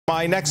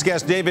My next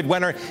guest, David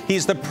Wenner,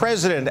 he's the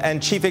president and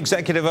chief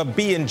executive of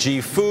B&G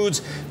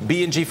Foods.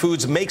 B&G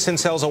Foods makes and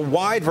sells a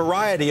wide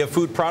variety of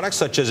food products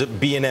such as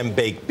B&M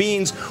baked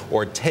beans,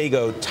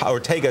 Ortega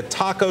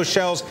taco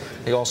shells.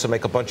 They also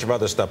make a bunch of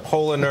other stuff,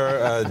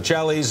 Poliner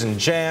jellies and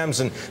jams.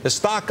 And the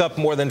stock up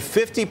more than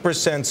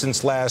 50%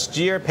 since last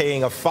year,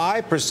 paying a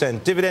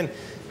 5% dividend.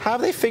 How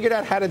have they figured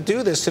out how to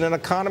do this in an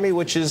economy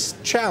which is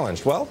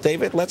challenged? Well,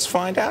 David, let's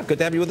find out. Good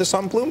to have you with us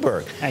on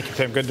Bloomberg. Thank you,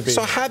 Tim. Good to be here.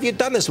 So how have you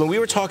done this? When we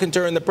were talking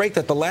during the break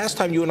that the last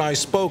time you and I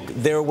spoke,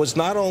 there was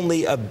not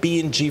only a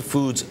B&G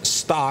Foods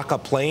stock, a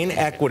plain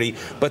equity,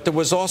 but there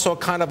was also a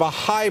kind of a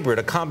hybrid,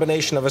 a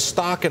combination of a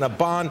stock and a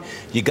bond.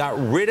 You got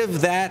rid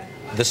of that.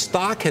 The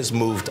stock has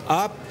moved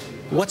up.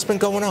 What's been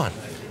going on?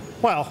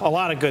 Well, a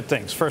lot of good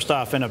things. First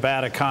off, in a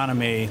bad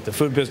economy, the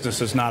food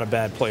business is not a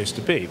bad place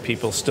to be.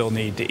 People still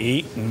need to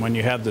eat, and when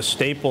you have the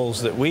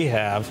staples that we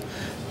have,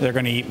 they're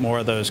going to eat more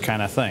of those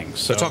kind of things.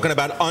 So talking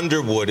about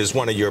Underwood is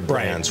one of your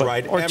brands,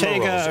 right?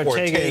 Ortega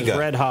is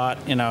red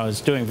hot,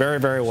 is doing very,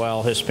 very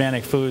well.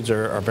 Hispanic foods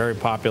are very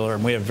popular,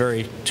 and we have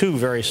two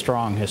very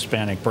strong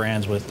Hispanic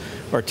brands with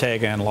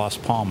Ortega and Las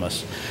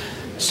Palmas.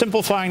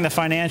 Simplifying the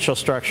financial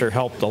structure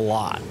helped a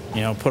lot.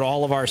 Put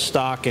all of our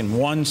stock in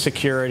one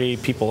security.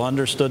 People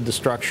understood the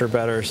structure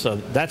better. So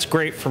that's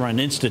great from an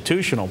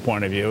institutional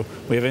point of view.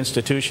 We have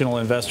institutional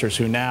investors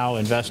who now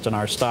invest in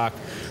our stock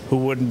who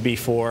wouldn't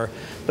before.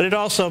 But it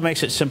also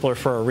makes it simpler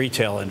for a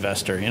retail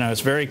investor. It's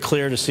very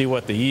clear to see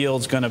what the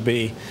yield's going to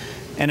be.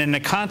 And in the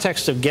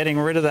context of getting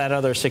rid of that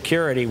other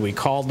security, we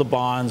called the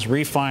bonds,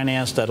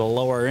 refinanced at a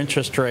lower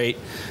interest rate,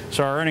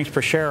 so our earnings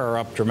per share are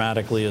up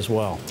dramatically as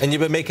well. And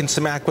you've been making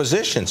some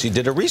acquisitions. You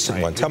did a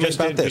recent one. Tell me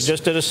about this. We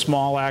just did a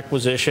small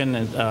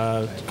acquisition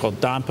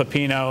called Don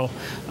Pepino.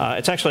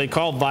 It's actually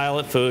called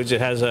Violet Foods. It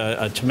has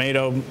a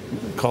tomato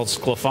called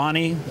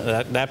Sclafani,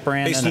 that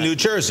brand. Based in New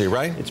Jersey,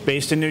 right? It's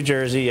based in New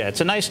Jersey, yeah.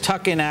 It's a nice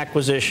tuck-in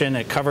acquisition.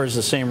 It covers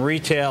the same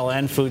retail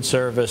and food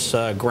service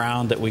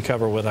ground that we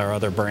cover with our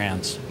other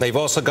brands.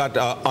 They've also got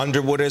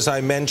Underwood, as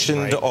I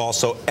mentioned, right.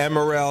 Also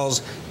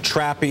Emerald's,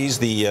 Trappy's,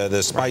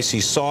 the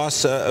spicy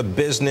sauce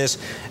business,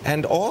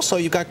 and also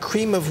you got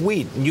cream of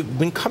wheat. You've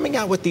been coming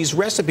out with these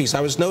recipes.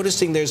 I was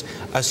noticing there's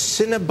a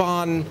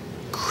Cinnabon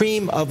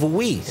cream of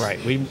wheat.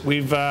 Right.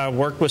 We've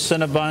worked with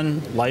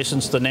Cinnabon,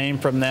 licensed the name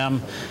from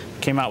them.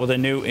 Came out with a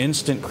new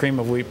instant cream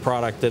of wheat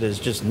product that is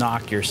just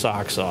knock your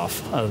socks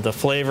off. The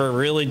flavor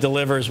really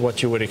delivers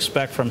what you would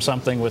expect from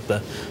something with the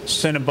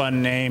Cinnabon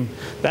name.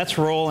 That's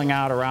rolling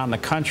out around the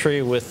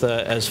country with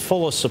as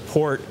full a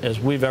support as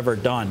we've ever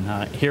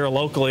done. Here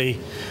locally,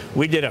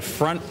 we did a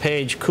front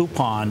page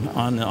coupon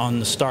on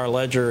the Star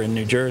Ledger in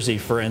New Jersey,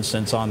 for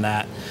instance, on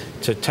that,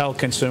 to tell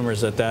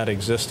consumers that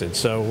existed.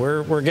 So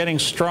we're getting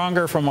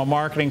stronger from a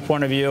marketing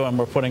point of view, and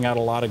we're putting out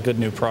a lot of good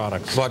new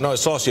products. Well, no,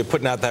 it's also you're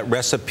putting out that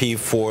recipe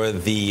for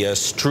the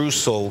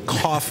streusel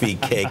coffee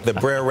cake, the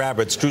Brer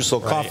Rabbit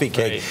streusel coffee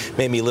cake.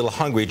 Made me a little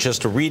hungry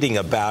just reading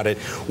about it.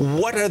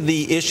 What are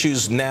the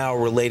issues now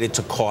related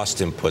to cost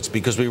inputs?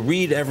 Because we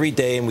read every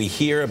day and we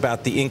hear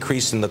about the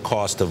increase in the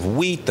cost of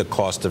wheat, the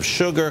cost of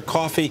sugar,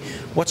 coffee.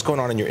 What's going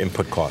on in your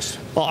input costs?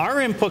 Well,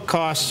 our input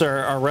costs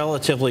are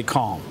relatively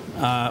calm.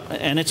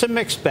 And it's a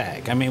mixed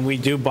bag. I mean, we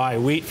do buy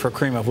wheat for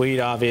cream of wheat,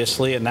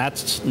 obviously, and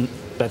that's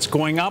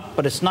going up,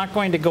 but it's not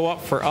going to go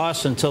up for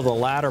us until the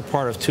latter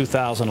part of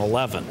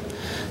 2011.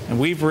 And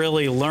we've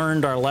really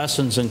learned our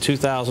lessons in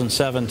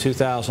 2007,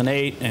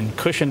 2008, and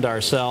cushioned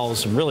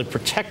ourselves and really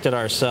protected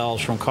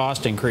ourselves from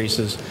cost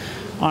increases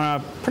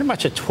on pretty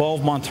much a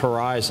 12-month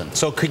horizon.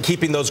 So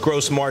keeping those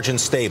gross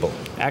margins stable?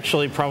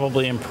 Actually,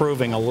 probably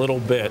improving a little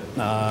bit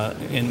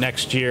in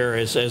next year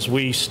as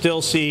we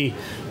still see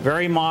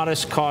very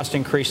modest cost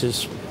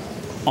increases,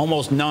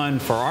 almost none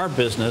for our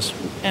business,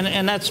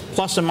 and that's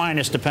plus and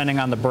minus depending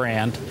on the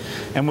brand.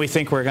 And we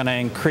think we're going to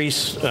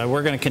increase,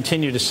 we're going to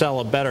continue to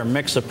sell a better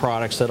mix of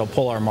products that'll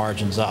pull our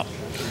margins up.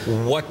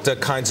 What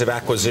kinds of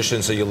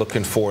acquisitions are you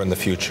looking for in the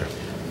future?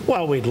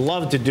 Well, we'd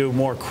love to do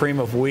more cream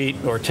of wheat,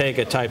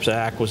 Ortega types of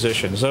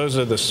acquisitions. Those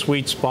are the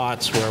sweet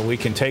spots where we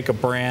can take a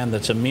brand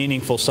that's a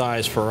meaningful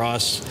size for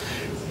us,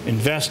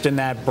 invest in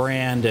that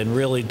brand, and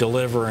really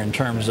deliver in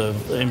terms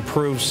of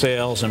improved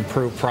sales,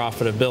 improved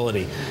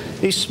profitability.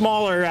 These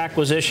smaller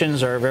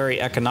acquisitions are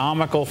very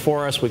economical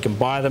for us. We can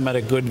buy them at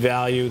a good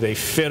value. They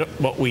fit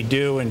what we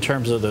do in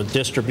terms of the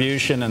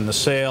distribution and the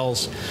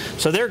sales.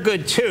 So they're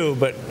good too,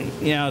 but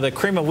the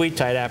cream of wheat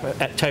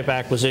type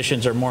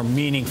acquisitions are more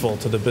meaningful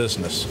to the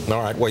business.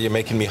 All right. Well, you're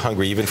making me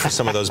hungry even for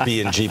some of those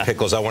B&G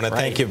pickles. I want to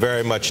thank you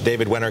very much,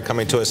 David Wenner,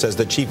 coming to us as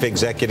the chief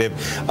executive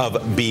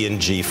of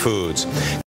B&G Foods.